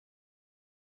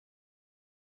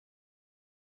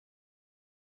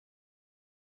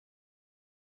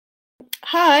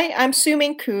Hi, I'm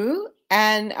Su-ming Khoo,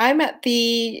 and I'm at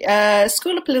the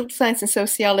School of Political Science and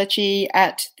Sociology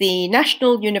at the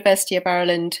National University of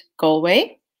Ireland,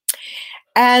 Galway.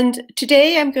 And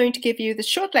today I'm going to give you the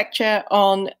short lecture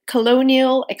on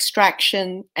colonial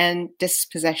extraction and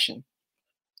dispossession.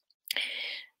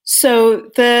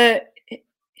 So the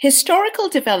historical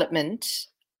development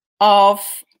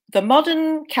of the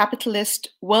modern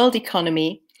capitalist world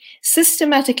economy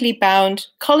systematically bound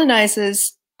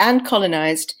colonizers and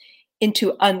colonized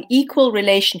into unequal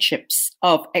relationships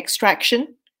of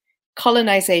extraction,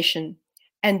 colonization,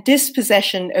 and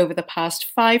dispossession over the past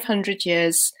 500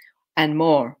 years and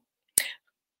more.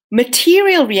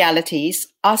 Material realities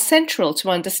are central to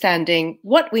understanding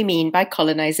what we mean by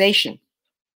colonization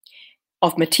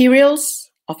of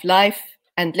materials, of life,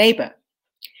 and labor.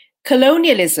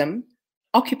 Colonialism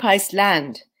occupies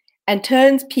land and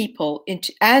turns people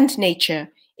and nature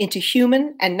into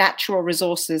human and natural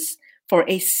resources for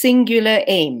a singular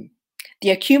aim, the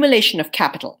accumulation of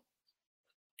capital.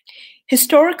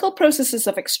 Historical processes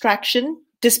of extraction,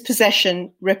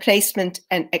 dispossession, replacement,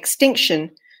 and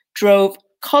extinction drove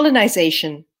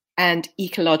colonization and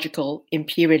ecological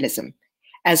imperialism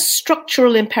as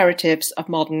structural imperatives of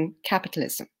modern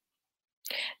capitalism.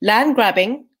 Land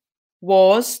grabbing,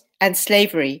 wars, and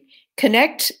slavery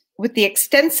connect with the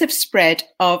extensive spread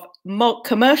of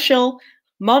commercial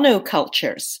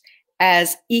monocultures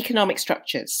as economic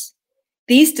structures.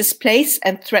 These displace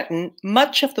and threaten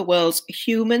much of the world's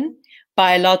human,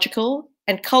 biological,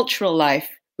 and cultural life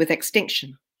with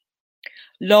extinction.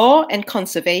 Law and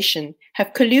conservation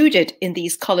have colluded in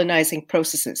these colonizing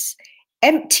processes,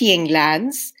 emptying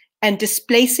lands and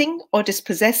displacing or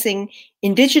dispossessing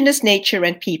indigenous nature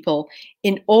and people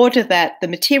in order that the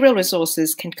material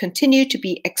resources can continue to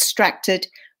be extracted,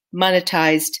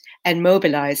 monetized, and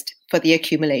mobilized for the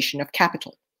accumulation of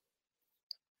capital.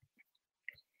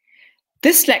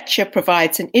 This lecture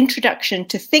provides an introduction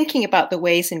to thinking about the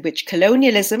ways in which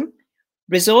colonialism,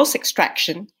 resource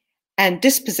extraction, and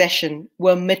dispossession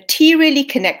were materially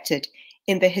connected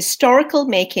in the historical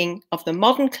making of the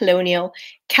modern colonial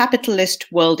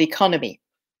capitalist world economy.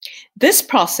 This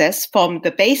process formed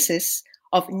the basis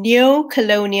of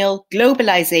neo-colonial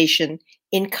globalization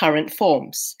in current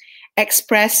forms,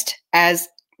 expressed as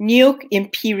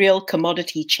neo-imperial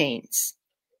commodity chains.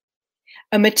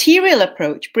 A material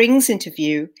approach brings into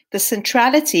view the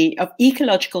centrality of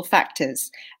ecological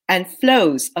factors and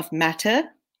flows of matter,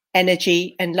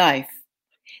 energy, and life.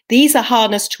 These are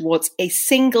harnessed towards a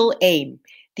single aim,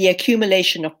 the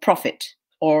accumulation of profit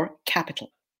or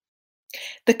capital.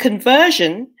 The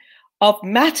conversion of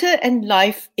matter and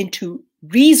life into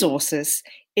resources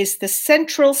is the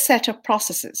central set of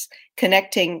processes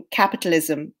connecting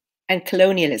capitalism and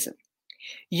colonialism,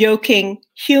 yoking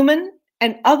human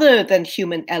and other than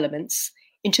human elements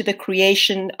into the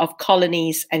creation of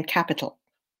colonies and capital.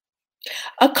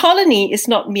 A colony is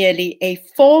not merely a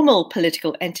formal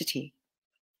political entity.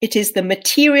 It is the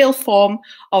material form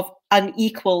of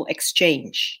unequal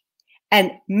exchange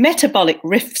and metabolic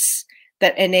rifts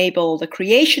that enable the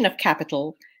creation of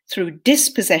capital through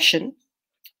dispossession,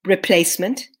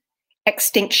 replacement,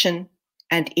 extinction,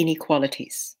 and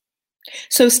inequalities.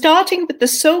 So starting with the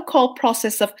so-called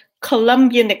process of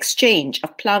Columbian exchange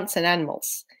of plants and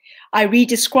animals, I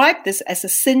redescribe this as a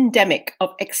syndemic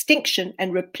of extinction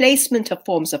and replacement of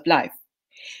forms of life.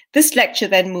 This lecture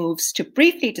then moves to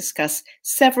briefly discuss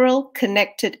several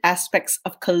connected aspects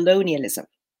of colonialism.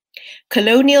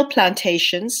 Colonial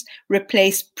plantations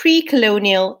replace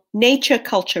pre-colonial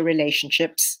nature-culture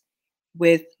relationships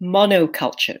with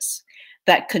monocultures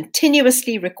that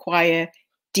continuously require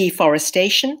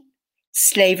deforestation,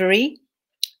 slavery,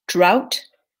 drought,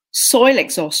 soil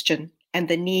exhaustion, and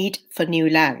the need for new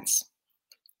lands.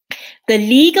 The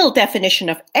legal definition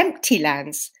of empty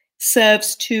lands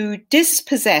serves to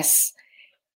dispossess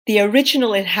the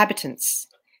original inhabitants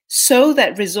so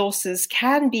that resources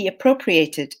can be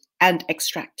appropriated and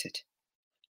extracted.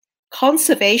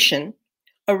 Conservation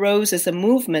arose as a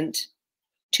movement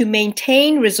to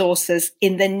maintain resources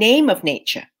in the name of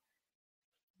nature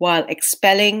while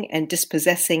expelling and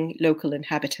dispossessing local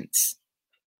inhabitants.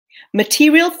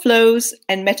 Material flows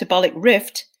and metabolic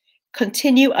rift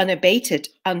continue unabated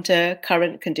under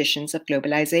current conditions of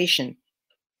globalization,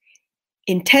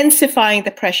 intensifying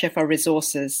the pressure for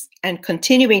resources and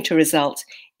continuing to result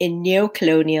in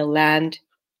neo-colonial land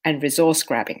and resource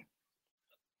grabbing.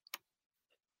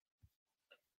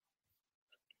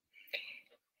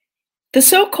 The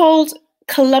so-called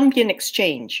Columbian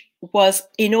exchange was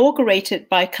inaugurated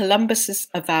by Columbus's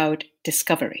avowed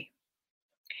discovery.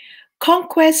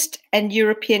 Conquest and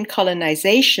European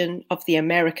colonization of the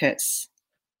Americas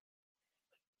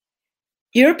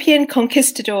European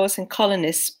conquistadors and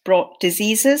colonists brought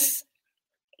diseases,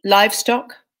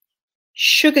 livestock,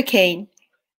 sugarcane,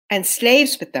 and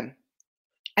slaves with them,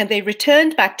 and they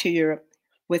returned back to Europe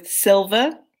with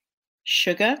silver,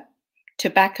 sugar,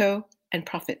 tobacco, and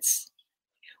profits.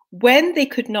 When they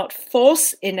could not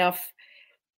force enough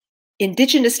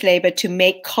indigenous labor to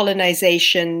make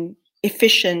colonization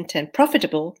efficient and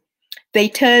profitable, they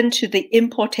turned to the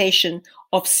importation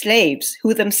of slaves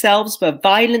who themselves were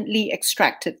violently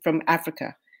extracted from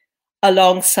Africa,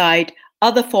 alongside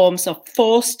other forms of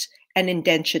forced and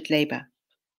indentured labor.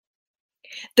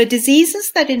 The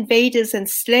diseases that invaders and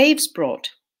slaves brought,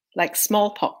 like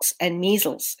smallpox and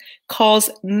measles,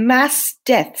 caused mass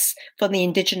deaths for the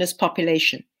indigenous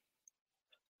population.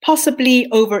 Possibly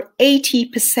over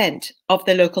 80% of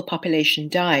the local population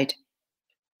died.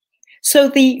 So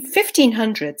the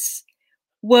 1500s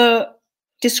were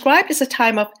described as a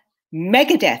time of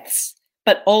mega deaths,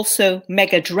 but also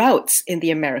mega droughts in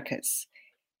the Americas.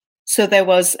 So there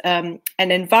was an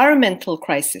environmental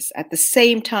crisis at the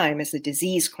same time as a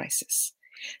disease crisis.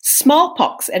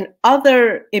 Smallpox and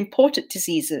other imported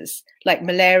diseases like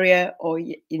malaria or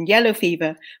in yellow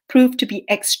fever proved to be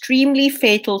extremely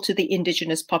fatal to the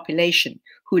indigenous population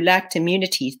who lacked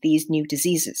immunity to these new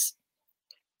diseases.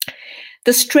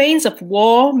 The strains of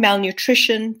war,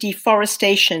 malnutrition,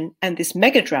 deforestation, and these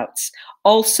mega droughts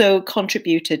also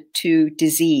contributed to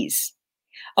disease.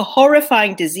 A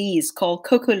horrifying disease called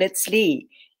Li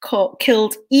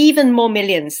killed even more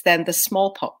millions than the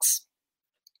smallpox.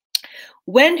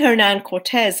 When Hernan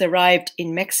Cortés arrived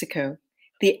in Mexico,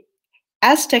 the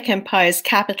Aztec Empire's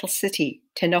capital city,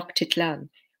 Tenochtitlan,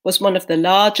 was one of the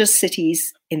largest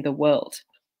cities in the world.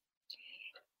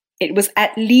 It was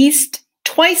at least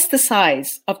twice the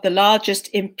size of the largest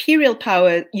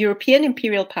European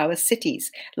imperial power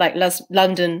cities like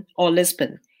London or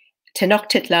Lisbon.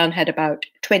 Tenochtitlan had about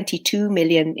 22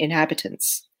 million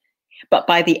inhabitants. But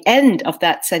by the end of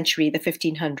that century, the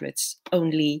 1500s,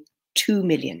 only 2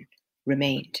 million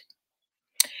remained.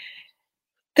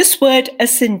 This word, a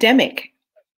syndemic,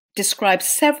 describes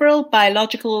several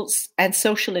biological and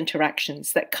social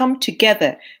interactions that come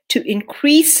together to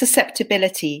increase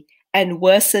susceptibility and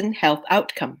worsen health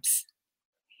outcomes.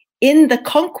 In the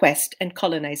conquest and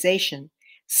colonization,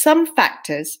 some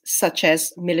factors such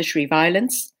as military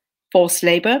violence, forced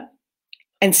labor,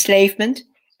 enslavement,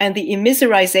 and the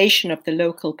immiserization of the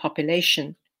local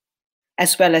population,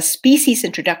 as well as species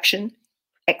introduction,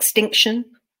 extinction,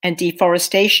 and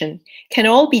deforestation, can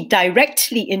all be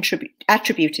directly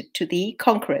attributed to the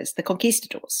conquerors, the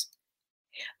conquistadors.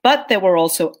 But there were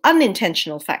also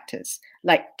unintentional factors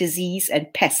like disease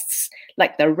and pests,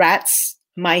 like the rats,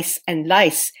 mice, and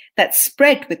lice that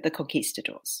spread with the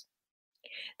conquistadors.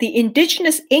 The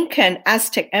indigenous Inca and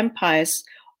Aztec empires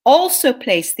also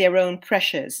placed their own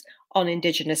pressures on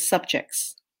indigenous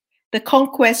subjects. The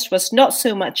conquest was not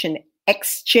so much an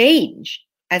exchange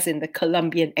as in the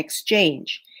Columbian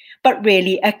Exchange, but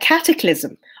really a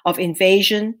cataclysm of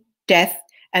invasion, death,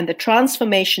 and the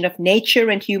transformation of nature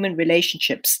and human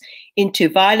relationships into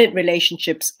violent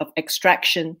relationships of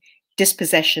extraction,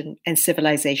 dispossession, and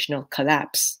civilizational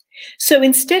collapse. So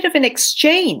instead of an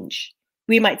exchange,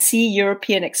 we might see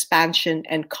European expansion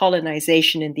and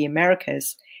colonization in the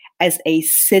Americas as a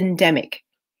syndemic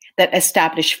that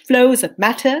established flows of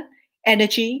matter,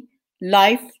 energy,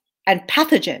 life, and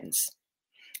pathogens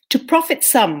to profit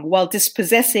some while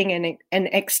dispossessing and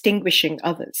extinguishing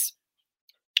others.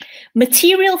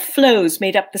 Material flows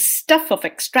made up the stuff of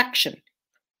extraction,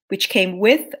 which came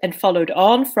with and followed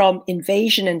on from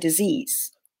invasion and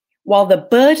disease, while the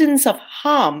burdens of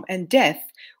harm and death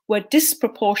were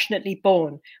disproportionately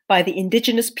borne by the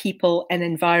indigenous people and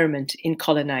environment in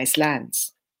colonized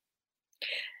lands.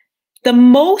 The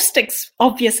most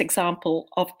obvious example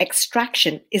of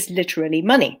extraction is literally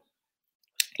money.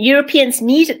 Europeans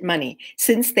needed money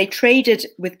since they traded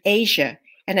with Asia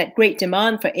and had great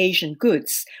demand for Asian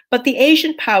goods, but the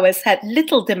Asian powers had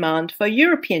little demand for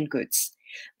European goods.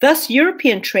 Thus,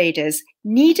 European traders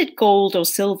needed gold or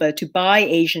silver to buy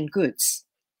Asian goods.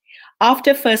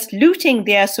 After first looting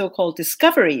their so-called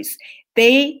discoveries,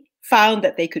 they found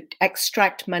that they could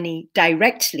extract money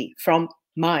directly from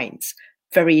mines.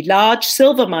 Very large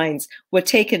silver mines were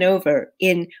taken over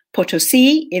in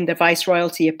Potosí, in the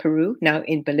Viceroyalty of Peru, now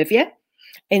in Bolivia,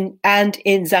 and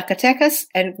in Zacatecas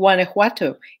and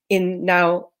Guanajuato, in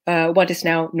now what is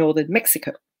now northern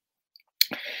Mexico.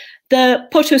 The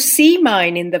Potosí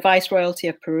mine in the Viceroyalty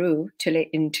of Peru,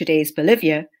 in today's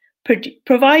Bolivia,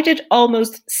 provided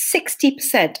almost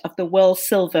 60% of the world's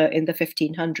silver in the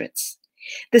 1500s.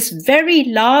 This very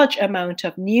large amount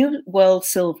of New World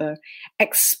silver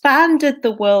expanded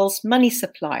the world's money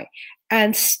supply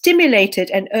and stimulated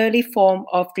an early form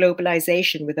of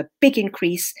globalization with a big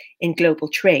increase in global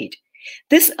trade.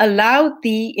 This allowed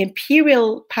the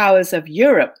imperial powers of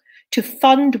Europe to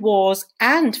fund wars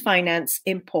and finance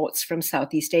imports from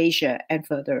Southeast Asia and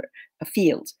further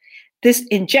afield. This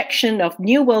injection of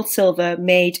New World silver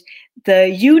made the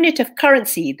unit of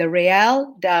currency, the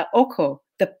real da oco,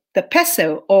 the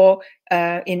peso, or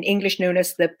in English known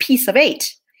as the piece of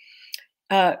eight,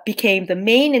 became the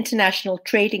main international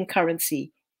trading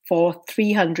currency for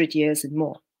 300 years and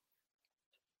more.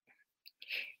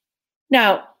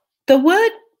 Now, the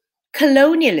word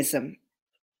colonialism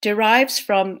derives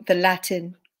from the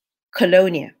Latin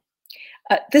colonia.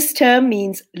 This term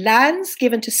means lands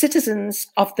given to citizens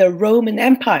of the Roman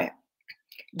Empire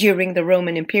during the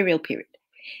Roman imperial period.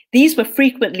 These were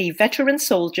frequently veteran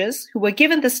soldiers who were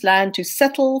given this land to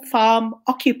settle, farm,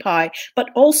 occupy, but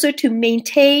also to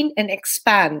maintain and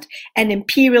expand an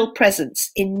imperial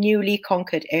presence in newly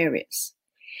conquered areas.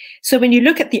 So when you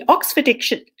look at the Oxford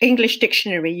English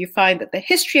Dictionary, you find that the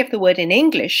history of the word in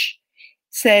English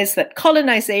says that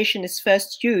colonization is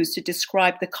first used to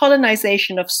describe the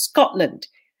colonization of Scotland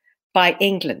by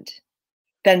England.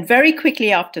 Then very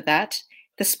quickly after that,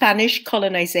 the Spanish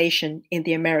colonization in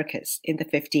the Americas in the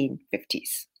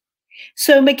 1550s.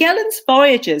 So Magellan's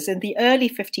voyages in the early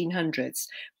 1500s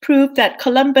proved that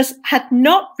Columbus had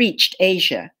not reached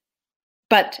Asia,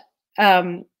 but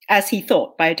as he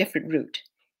thought, by a different route.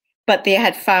 But they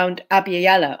had found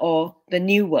Abiyala, or the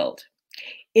New World.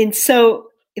 And so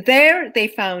there they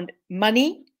found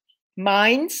money,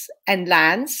 mines, and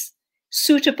lands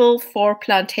suitable for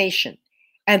plantation.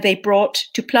 And they brought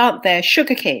to plant there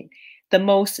sugarcane, the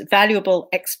most valuable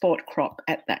export crop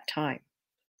at that time.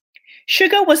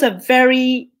 Sugar was a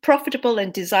very profitable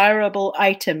and desirable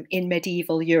item in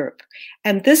medieval Europe,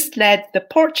 and this led the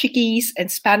Portuguese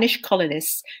and Spanish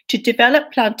colonists to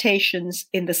develop plantations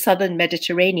in the southern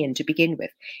Mediterranean to begin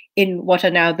with, in what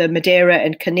are now the Madeira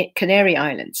and Canary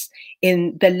Islands,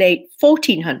 in the late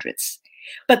 1400s.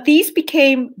 But these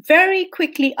became very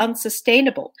quickly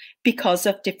unsustainable because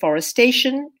of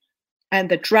deforestation and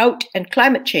the drought and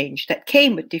climate change that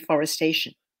came with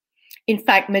deforestation. In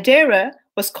fact, Madeira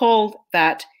was called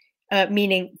that,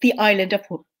 meaning the island of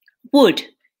wood.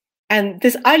 And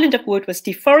this island of wood was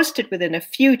deforested within a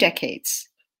few decades.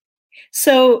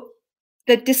 So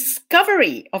the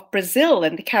discovery of Brazil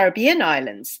and the Caribbean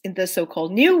islands in the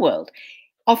so-called New World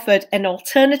offered an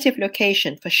alternative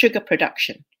location for sugar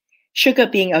production. Sugar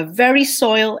being a very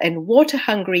soil and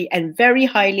water-hungry and very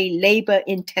highly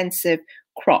labor-intensive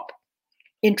crop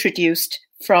introduced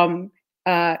from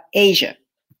Asia.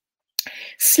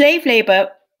 Slave labor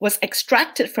was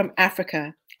extracted from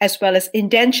Africa, as well as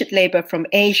indentured labor from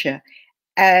Asia,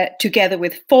 together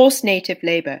with forced native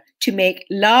labor to make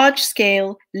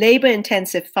large-scale,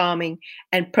 labor-intensive farming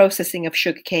and processing of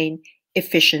sugarcane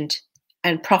efficient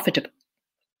and profitable.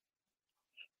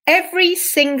 Every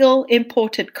single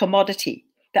imported commodity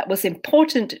that was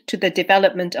important to the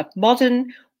development of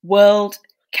modern world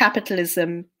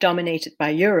capitalism dominated by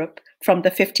Europe from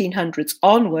the 1500s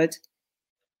onward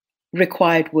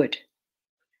required wood.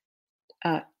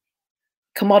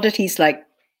 Commodities like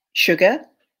sugar,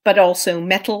 but also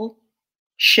metal,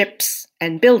 ships,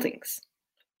 and buildings.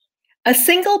 A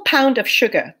single pound of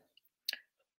sugar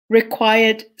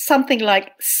required something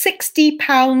like 60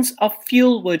 pounds of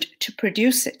fuel wood to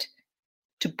produce it,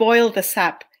 to boil the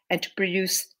sap and to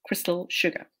produce crystal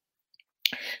sugar.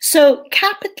 So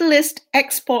capitalist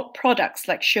export products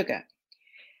like sugar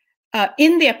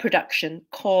in their production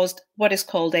caused what is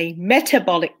called a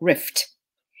metabolic rift.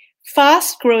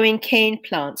 Fast-growing cane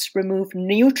plants remove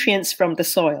nutrients from the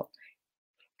soil,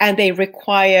 and they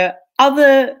require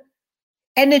other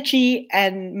energy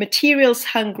and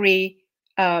materials-hungry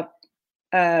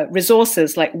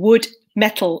resources like wood,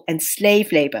 metal, and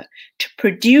slave labor to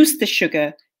produce the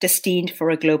sugar destined for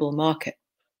a global market.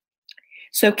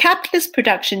 So capitalist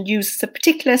production uses a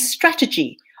particular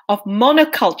strategy of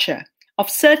monoculture of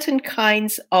certain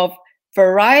kinds of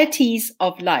varieties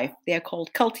of life. They are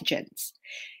called cultigens,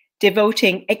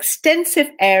 devoting extensive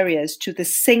areas to the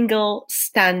single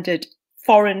standard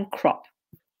foreign crop.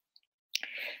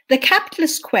 The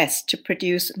capitalist quest to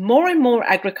produce more and more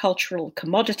agricultural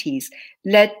commodities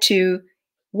led to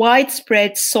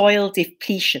widespread soil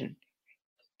depletion.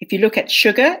 If you look at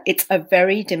sugar, it's a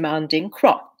very demanding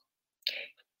crop.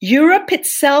 Europe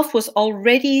itself was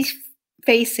already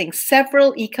facing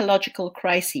several ecological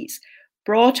crises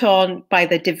brought on by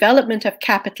the development of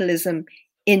capitalism,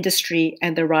 industry,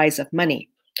 and the rise of money.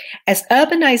 As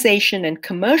urbanization and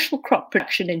commercial crop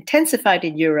production intensified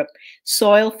in Europe,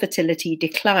 soil fertility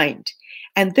declined.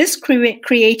 And this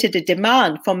created a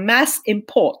demand for mass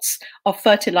imports of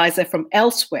fertilizer from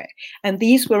elsewhere. And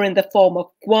these were in the form of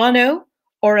guano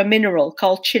or a mineral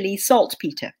called Chile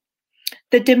saltpeter.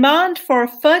 The demand for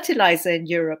fertilizer in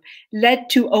Europe led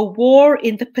to a war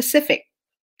in the Pacific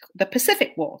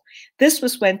War. This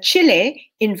was when Chile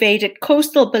invaded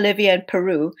coastal Bolivia and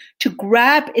Peru to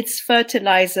grab its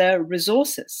fertilizer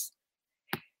resources.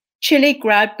 Chile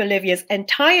grabbed Bolivia's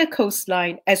entire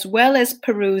coastline as well as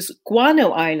Peru's Guano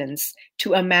Islands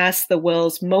to amass the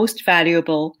world's most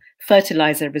valuable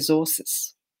fertilizer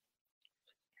resources.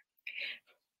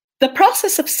 The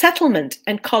process of settlement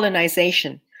and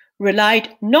colonization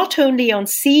relied not only on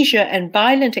seizure and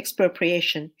violent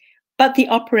expropriation, but the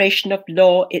operation of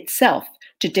law itself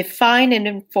to define and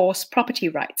enforce property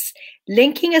rights,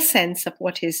 linking a sense of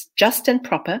what is just and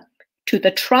proper to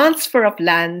the transfer of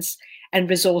lands and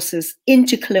resources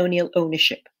into colonial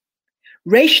ownership.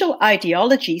 Racial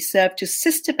ideology served to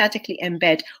systematically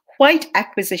embed white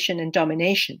acquisition and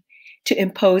domination, to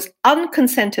impose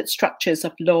unconsented structures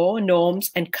of law, norms,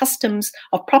 and customs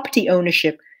of property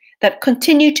ownership that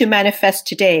continue to manifest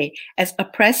today as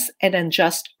oppressed and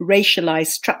unjust racialized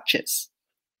structures.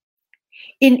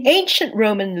 In ancient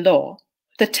Roman law,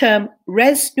 the term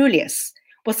res nullius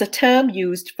was a term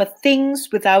used for things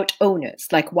without owners,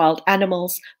 like wild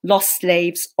animals, lost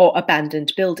slaves, or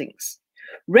abandoned buildings.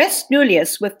 Res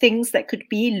nullius were things that could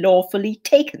be lawfully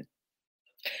taken.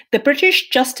 The British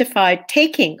justified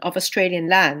taking of Australian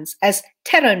lands as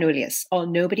terra nullius, or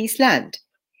nobody's land.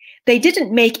 They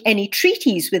didn't make any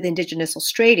treaties with Indigenous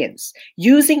Australians,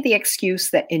 using the excuse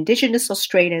that Indigenous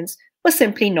Australians were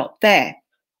simply not there.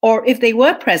 Or if they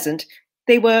were present,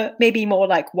 they were maybe more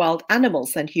like wild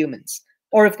animals than humans.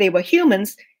 Or if they were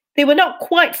humans, they were not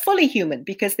quite fully human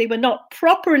because they were not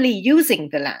properly using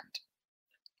the land.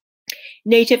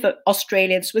 Native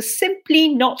Australians were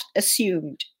simply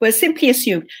assumed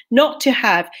not to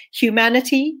have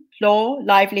humanity, law,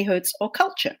 livelihoods, or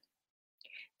culture.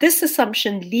 This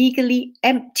assumption legally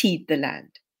emptied the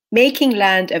land, making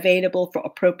land available for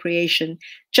appropriation,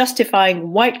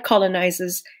 justifying white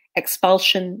colonizers'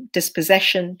 expulsion,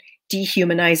 dispossession,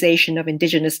 dehumanization of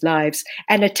Indigenous lives,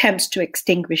 and attempts to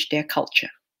extinguish their culture.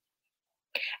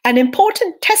 An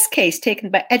important test case taken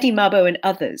by Eddie Mabo and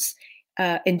others,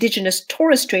 Indigenous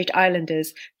Torres Strait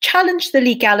Islanders, challenged the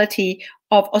legality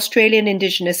of Australian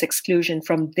Indigenous exclusion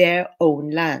from their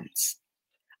own lands.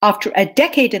 After a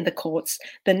decade in the courts,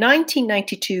 the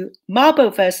 1992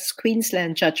 Mabo versus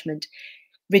Queensland judgment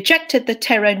rejected the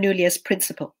terra nullius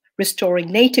principle,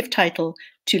 restoring native title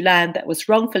to land that was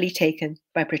wrongfully taken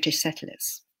by British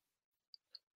settlers.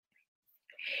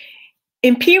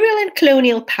 Imperial and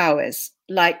colonial powers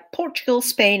like Portugal,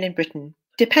 Spain, and Britain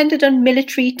depended on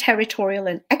military, territorial,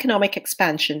 and economic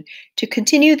expansion to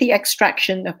continue the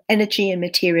extraction of energy and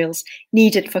materials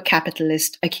needed for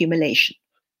capitalist accumulation.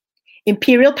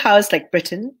 Imperial powers like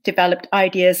Britain developed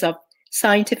ideas of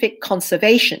scientific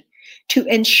conservation to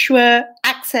ensure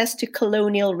access to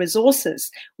colonial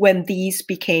resources when these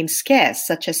became scarce,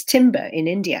 such as timber in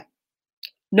India,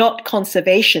 not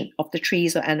conservation of the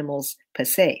trees or animals per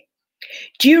se.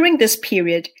 During this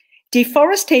period,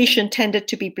 deforestation tended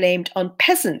to be blamed on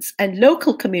peasants and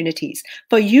local communities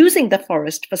for using the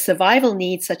forest for survival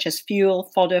needs such as fuel,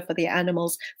 fodder for the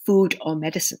animals, food, or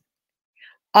medicine.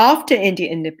 After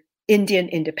Indian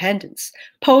independence,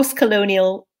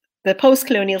 the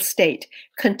post-colonial state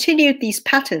continued these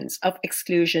patterns of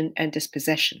exclusion and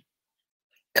dispossession.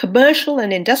 Commercial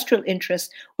and industrial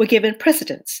interests were given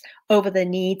precedence over the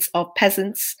needs of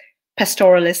peasants,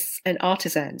 pastoralists, and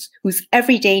artisans, whose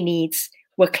everyday needs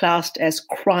were classed as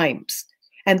crimes,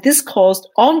 and this caused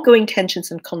ongoing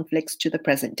tensions and conflicts to the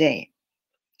present day.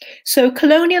 So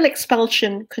colonial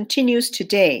expulsion continues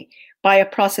today by a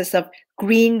process of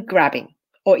green grabbing,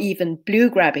 or even blue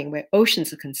grabbing where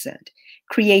oceans are concerned,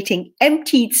 creating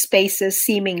emptied spaces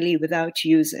seemingly without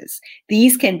users.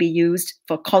 These can be used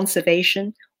for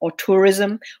conservation or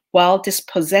tourism while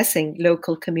dispossessing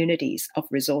local communities of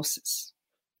resources.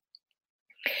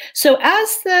 So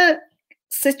as the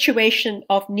situation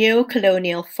of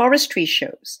neo-colonial forestry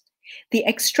shows, the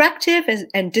extractive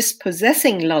and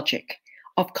dispossessing logic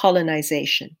of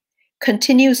colonization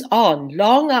continues on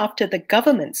long after the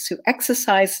governments who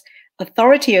exercise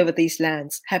authority over these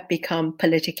lands have become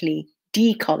politically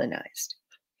decolonized.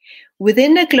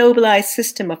 Within a globalized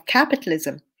system of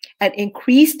capitalism and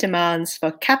increased demands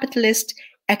for capitalist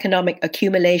economic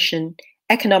accumulation,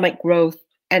 economic growth,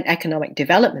 and economic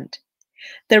development,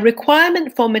 the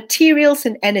requirement for materials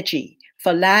and energy,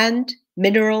 for land,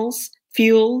 minerals,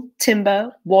 Fuel,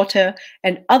 timber, water,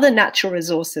 and other natural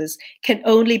resources can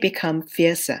only become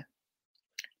fiercer.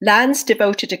 Lands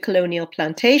devoted to colonial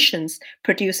plantations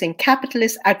producing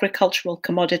capitalist agricultural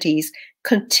commodities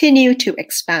continue to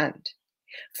expand.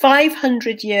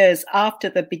 500 years after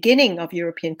the beginning of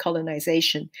European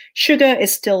colonization, sugar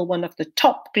is still one of the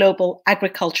top global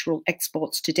agricultural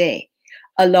exports today,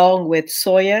 along with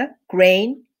soya,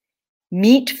 grain,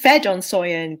 meat fed on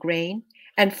soya and grain,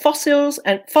 and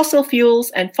fossil fuels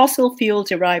and fossil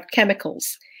fuel-derived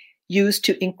chemicals used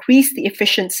to increase the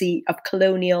efficiency of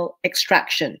colonial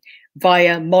extraction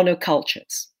via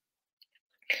monocultures.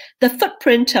 The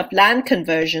footprint of land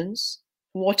conversions,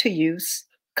 water use,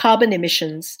 carbon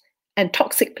emissions, and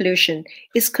toxic pollution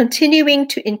is continuing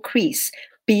to increase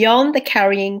beyond the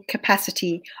carrying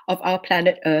capacity of our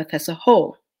planet Earth as a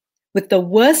whole, with the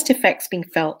worst effects being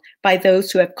felt by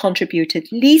those who have contributed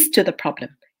least to the problem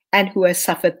and who have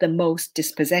suffered the most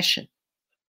dispossession.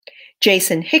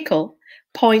 Jason Hickel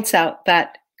points out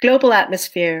that global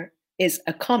atmosphere is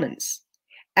a commons,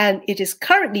 and it is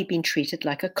currently being treated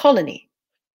like a colony.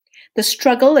 The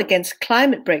struggle against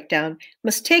climate breakdown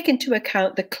must take into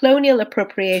account the colonial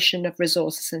appropriation of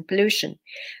resources and pollution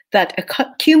that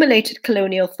accumulated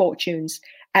colonial fortunes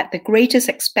at the greatest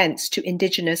expense to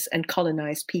indigenous and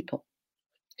colonized people.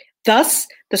 Thus,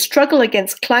 the struggle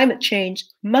against climate change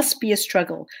must be a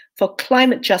struggle for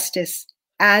climate justice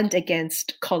and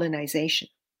against colonization.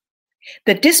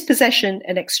 The dispossession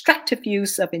and extractive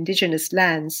use of indigenous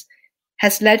lands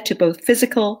has led to both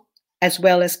physical as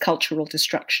well as cultural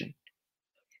destruction.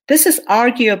 This is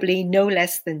arguably no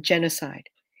less than genocide,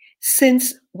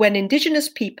 since when indigenous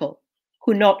people,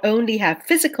 who not only have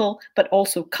physical but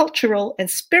also cultural and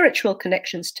spiritual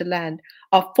connections to land,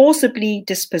 are forcibly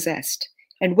dispossessed,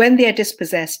 and when they are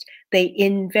dispossessed, they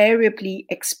invariably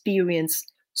experience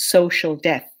social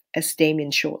death, as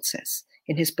Damien Short says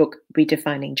in his book,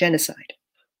 Redefining Genocide.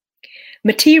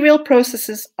 Material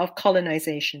processes of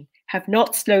colonization have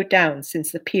not slowed down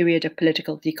since the period of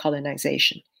political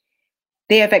decolonization.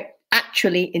 They have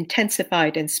actually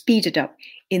intensified and speeded up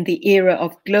in the era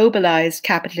of globalized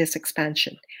capitalist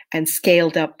expansion and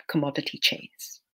scaled up commodity chains.